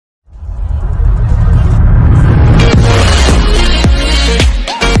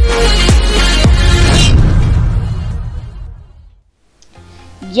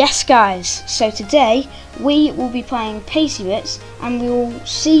Yes guys, so today we will be playing PACYBITS and we will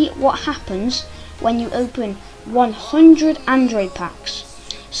see what happens when you open 100 Android packs.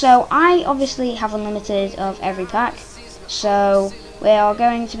 So I obviously have unlimited of every pack, so we are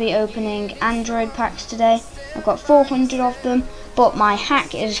going to be opening Android packs today. I've got 400 of them, but my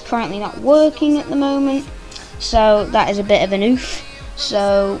hack is currently not working at the moment, so that is a bit of an oof.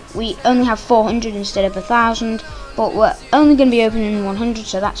 So we only have 400 instead of 1,000, but we're only going to be opening 100,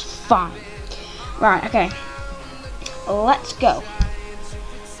 so that's fine. Right, okay, let's go.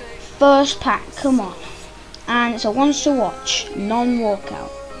 First pack, come on. And it's a once to watch, non-walkout.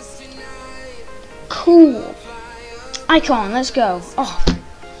 Cool. Icon, let's go. Oh,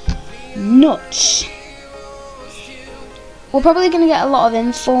 nuts. We're probably going to get a lot of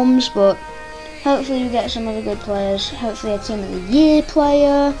informs, but hopefully we get some other good players. Hopefully a Team of the Year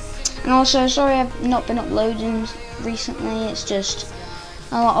player. And also, sorry I've not been uploading recently. It's just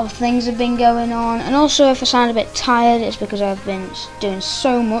a lot of things have been going on. And also, if I sound a bit tired, it's because I've been doing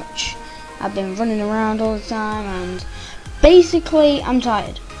so much. I've been running around all the time, and basically I'm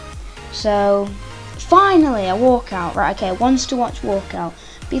tired. So finally a walkout. Right, okay, wants to watch walkout.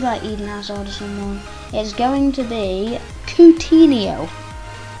 Be like Eden Hazard or someone. It's going to be Coutinho.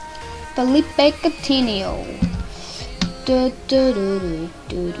 Felipe Coutinho.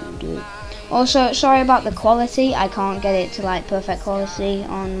 Also, sorry about the quality. I can't get it to like perfect quality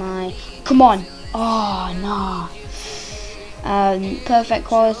on my. Come on. Oh no. Perfect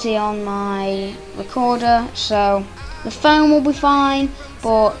quality on my recorder. So the phone will be fine,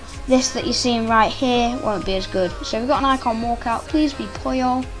 but this that you're seeing right here won't be as good. So we've got an icon walkout. Please be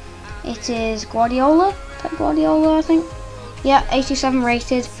Puyol. It is Guardiola. Pep Guardiola, I think. Yeah, 87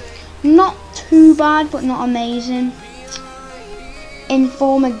 rated. Not too bad, but not amazing.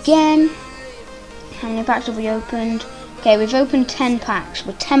 Inform again. How many packs have we opened? Okay, we've opened 10 packs.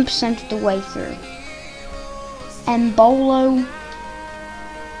 We're 10% of the way through. Embolo.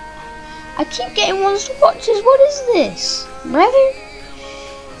 I keep getting ones to watches. What is this? Really?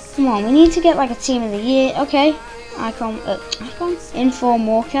 Come on, we need to get like a Team of the Year. Okay. Icon. Inform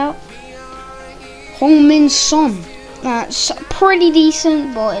walkout. Heung-min Son. That's pretty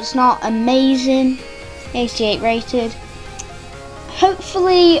decent, but it's not amazing. 88 rated.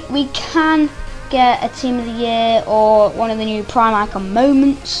 Hopefully we can get a Team of the Year or one of the new Prime Icon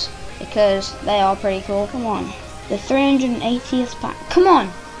moments, because they are pretty cool. Come on. The 380th pack. Come on.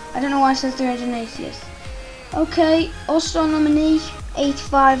 I don't know why it says 380th. Okay. All-Star nominee.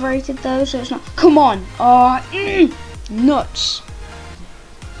 85 rated though, so it's not. Come on. Oh, nuts.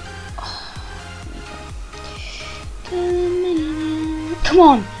 Come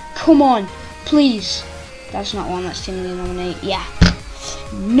on, come on, please. That's not one, that's Team of the nominee. Yeah,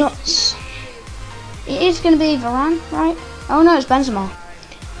 nuts. It is going to be Varane, right? Oh no, it's Benzema.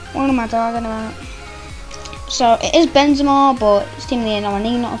 What am I talking about? So it is Benzema, but it's Team of the Year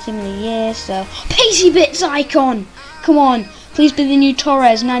nominee, not a Team of the Year. So PACYBITS icon. Come on, please be the new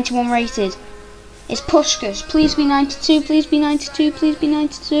Torres, 91 rated. It's Puskas. Please be 92. Please be 92. Please be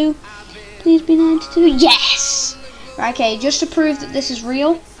 92. Please be 92. Yes. Right, okay, just to prove that this is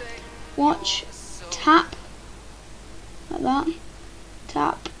real, watch, tap, like that,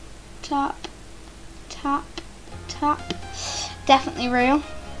 tap, tap, tap, tap, definitely real.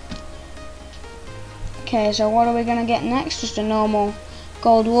 Okay, so what are we going to get next? Just a normal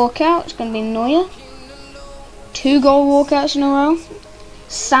gold walkout. It's going to be Neuer. 2 gold walkouts in a row.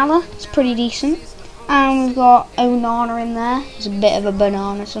 Salah, it's pretty decent. And we've got Onana in there. He's a bit of a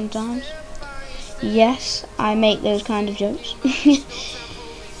banana sometimes. Yes, I make those kind of jokes.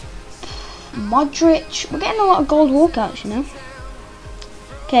 Modric. We're getting a lot of gold walkouts, you know.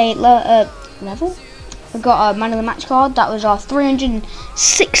 Okay, level. We've got a Man of the Match card. That was our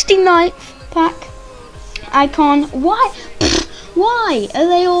 369th pack. Icon. Why? Why are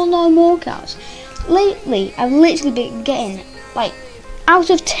they all non-walkouts? Lately, I've literally been getting, like, out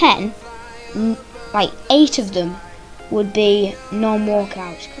of 10, like 8 of them would be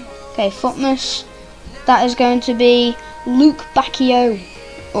non-walkouts. Okay, Footmas. That is going to be Luke Bacchio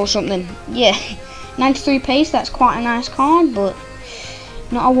or something. Yeah, 93 pace. That's quite a nice card, but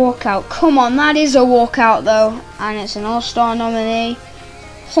not a walkout. Come on, that is a walkout though, and it's an All-Star nominee.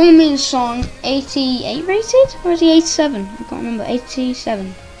 Heung-min Son, 88 rated, or is he 87? I can't remember.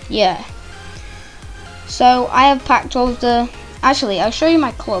 87. Yeah. So I have packed all of the. Actually, I'll show you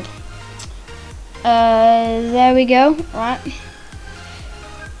my club. There we go. Right.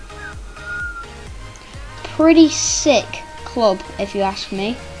 Pretty sick club, if you ask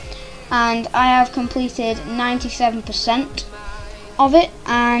me. And I have completed 97% of it,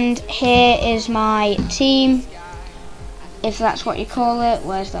 and here is my team. if that's what you call it.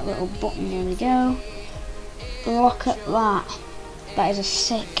 Where's that little button? There we go. Look at that. That is a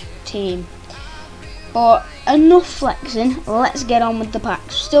sick team. But enough flexing, let's get on with the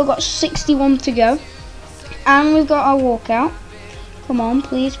packs. Still got 61 to go. And we've got our walkout. Come on,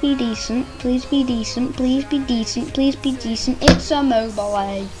 please be decent. Please be decent. Please be decent. Please be decent. It's a mobile.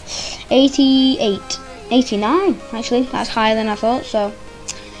 88. 89, actually. That's higher than I thought, so.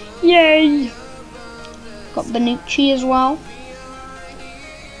 Yay! Got Benucci as well.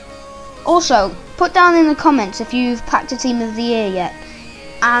 Also, put down in the comments if you've packed a team of the year yet.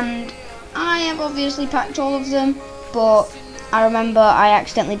 And I have obviously packed all of them, but I remember I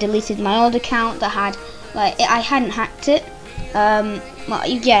accidentally deleted my old account that had, like, I hadn't hacked it. Well,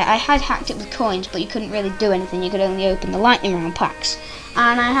 yeah, I had hacked it with coins, but you couldn't really do anything. You could only open the lightning round packs.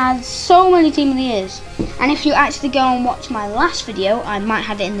 And I had so many team of the years. And if you actually go and watch my last video, I might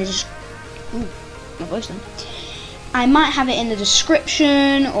have it in the I might have it in the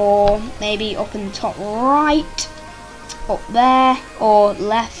description, or maybe up in the top right, up there, or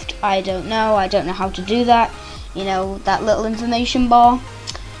left. I don't know how to do that. You know, that little information bar.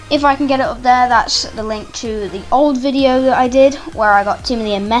 If I can get it up there, that's the link to the old video that I did where I got Team of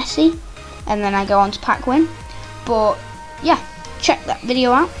the Year Messi, and then I go on to pack win. But yeah, check that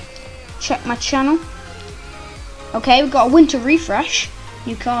video out. Check my channel. Okay, we've got a winter refresh,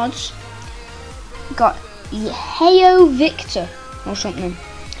 new cards. We've got Heyo Victor or something.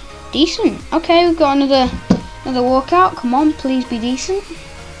 Decent. Okay, we've got another walkout. Come on, please be decent.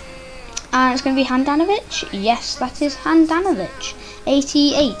 And it's going to be Handanovic. Yes, that is Handanovic.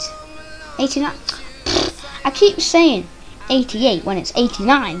 88. 89. I keep saying 88 when it's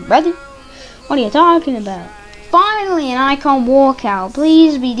 89, brother. What are you talking about? Finally, an icon walkout.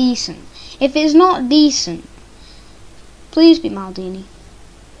 Please be decent. If it's not decent, please be Maldini.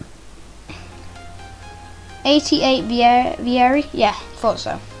 88 Vieri. Yeah, thought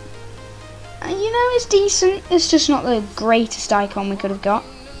so. You know, it's decent. It's just not the greatest icon we could have got.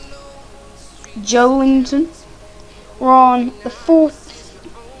 Joelinton. We're on the 4th.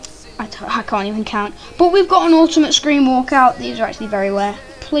 I can't even count. But we've got an ultimate screen walkout. These are actually very rare.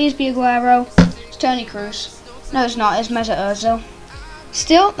 Please be Aguero. It's Toni Kroos. No, it's not. It's Mesut Ozil.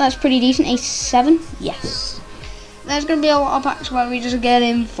 Still, that's pretty decent. 87. Yes. There's going to be a lot of packs where we just get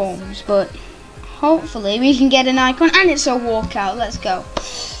in forms, but hopefully we can get an icon. And it's a walkout. Let's go.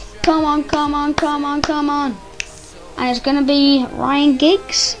 Come on, come on, come on, come on. And it's going to be Ryan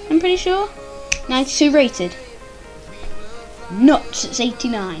Giggs, I'm pretty sure. 92 rated. Nuts, it's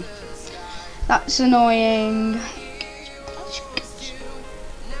 89. That's annoying.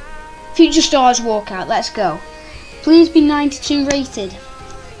 Future Stars walkout, let's go. Please be 92 rated.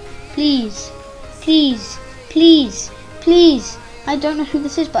 Please, please, please, please. I don't know who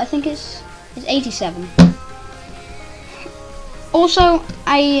this is, but I think it's 87. Also,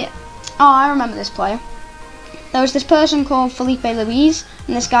 I remember this player. There was this person called Felipe Luis,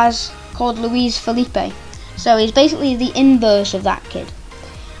 and this guy's called Luis Felipe. So he's basically the inverse of that kid.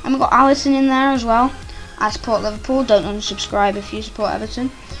 And we've got Alisson in there as well. I support Liverpool. Don't unsubscribe if you support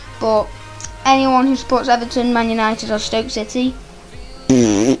Everton. But anyone who supports Everton, Man United or Stoke City,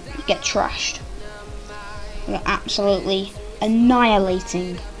 get trashed. We're absolutely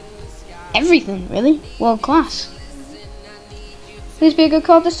annihilating everything, really. World class. Please be a good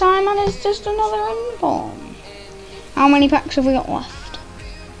card this time, and it's just another inform. How many packs have we got left?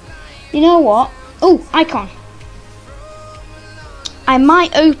 You know what? Oh, icon. I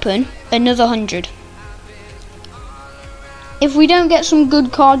might open another 100. If we don't get some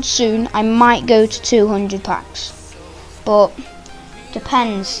good cards soon, I might go to 200 packs. But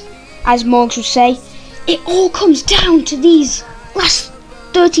depends. As Morgs would say, it all comes down to these last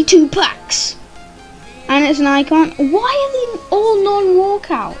 32 packs. And it's an icon. Why are they all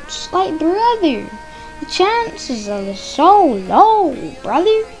non-walkouts? Like, brother, the chances are so low,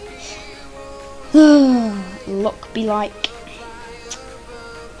 brother. Luck be like.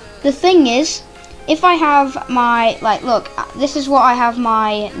 The thing is, if I have my, like, look, this is what I have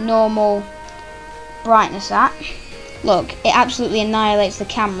my normal brightness at. Look, it absolutely annihilates the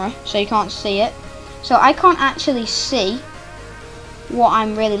camera, so you can't see it. So I can't actually see what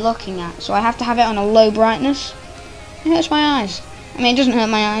I'm really looking at. So I have to have it on a low brightness. It hurts my eyes. I mean, it doesn't hurt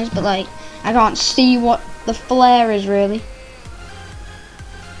my eyes, but, like, I can't see what the flare is, really.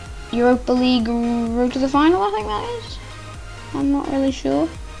 Europa League road to the final, I think that is. I'm not really sure.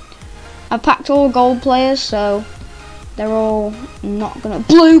 I packed all gold players, so they're all not gonna.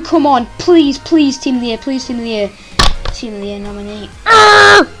 Blue, come on, please, please, Team of the Year, please, Team of the Year, Team of the Year nominee.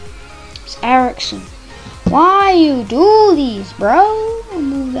 Ah! It's Ericsson. Why you do these, bro? I'll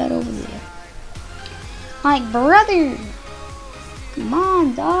move that over there. Like, brother, Come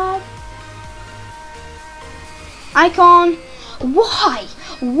on, dog. Icon. Why?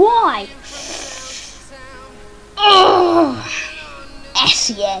 Why? Ugh.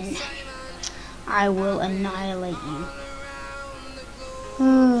 SEN. I will annihilate you.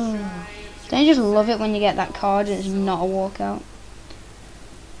 Don't you just love it when you get that card and it's not a walkout?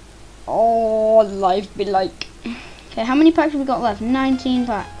 Oh, life be like. Okay, how many packs have we got left? 19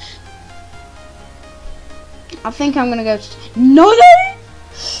 packs. I think I'm gonna go to Nani!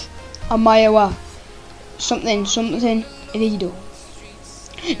 Amayawa. Something illegal.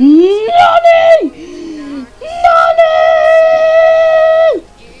 Nani! Nani!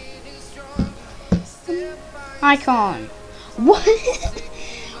 Icon. What?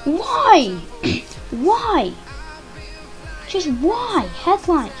 Why? Why? Just why?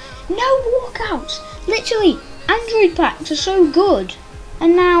 Headline. No walkouts. Literally, Android packs are so good.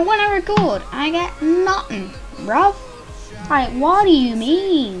 And now when I record, I get nothing, bruv. Like, what do you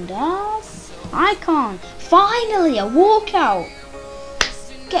mean, dog? Icon. Finally, a walkout.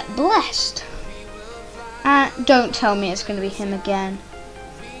 Get blessed. Don't tell me it's going to be him again.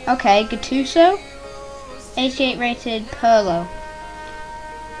 Okay, Gattuso. 88 rated Perlo.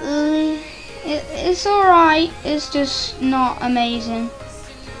 It's alright. It's just not amazing.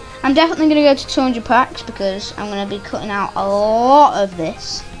 I'm definitely going to go to 200 packs because I'm going to be cutting out a lot of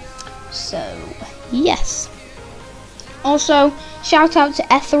this. So, yes. Also, shout out to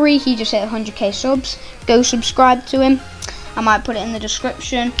F3. He just hit 100k subs. Go subscribe to him. I might put it in the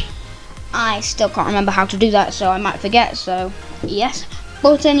description. I still can't remember how to do that, so I might forget. So, yes.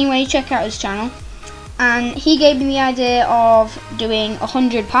 But anyway, check out his channel. And he gave me the idea of doing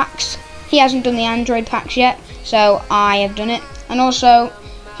 100 packs. He hasn't done the Android packs yet, so I have done it. And also,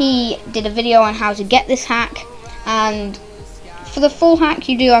 he did a video on how to get this hack, and for the full hack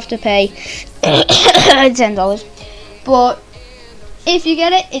you do have to pay $10, but if you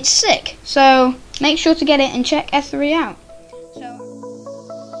get it, it's sick, so make sure to get it and check F3 out.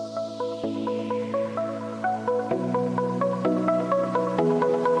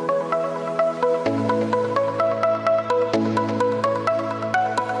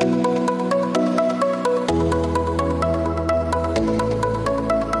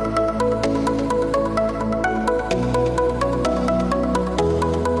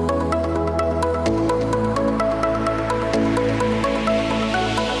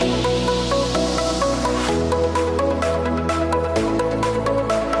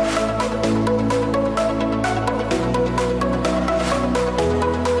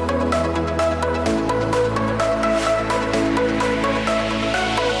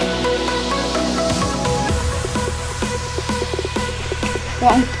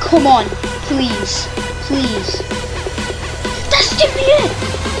 Well, come on, please, please. That's it!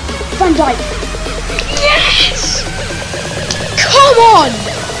 Van Dijk. Yes! Come on!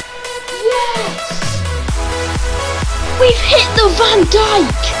 Yes! We've hit the Van Dijk!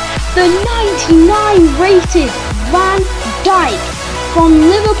 The 99 rated Van Dijk from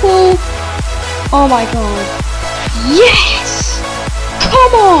Liverpool. Oh my god. Yes!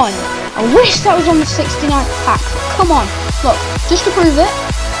 Come on! I wish that was on the 69th pack. Come on. Look, just to prove it,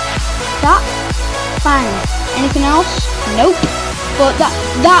 that, bang. Anything else? Nope. But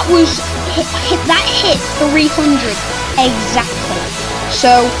that hit 300 exactly.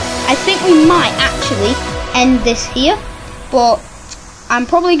 So I think we might actually end this here, but I'm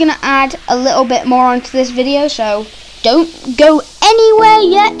probably gonna add a little bit more onto this video. So don't go anywhere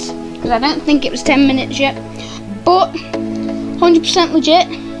yet, because I don't think it was 10 minutes yet. But 100% legit.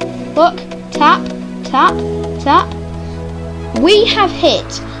 Look, tap, tap, tap. We have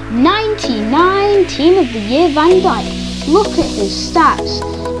hit 99 Team of the Year Van Dijk. Look at his stats.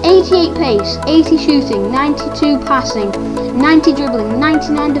 88 pace, 80 shooting, 92 passing, 90 dribbling,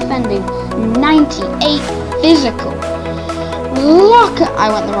 99 defending, 98 physical. Look at, I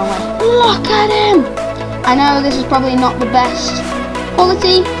went the wrong way. Look at him. I know this is probably not the best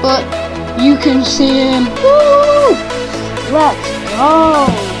quality, but you can see him. Woo! Let's go,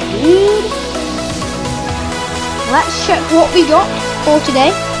 dude. Let's check what we got for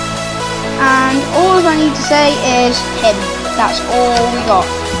today, and all I need to say is him. That's all we got.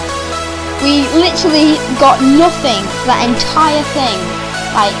 We literally got nothing, that entire thing,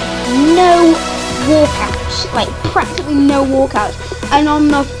 like no walkouts, like practically no walkouts, and on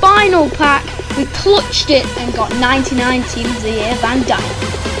the final pack we clutched it and got 99 Team of the Year Van Dijk.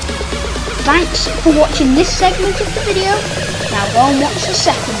 Thanks for watching this segment of the video. Now go and watch the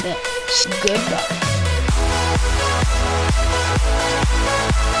second bit. Goodbye.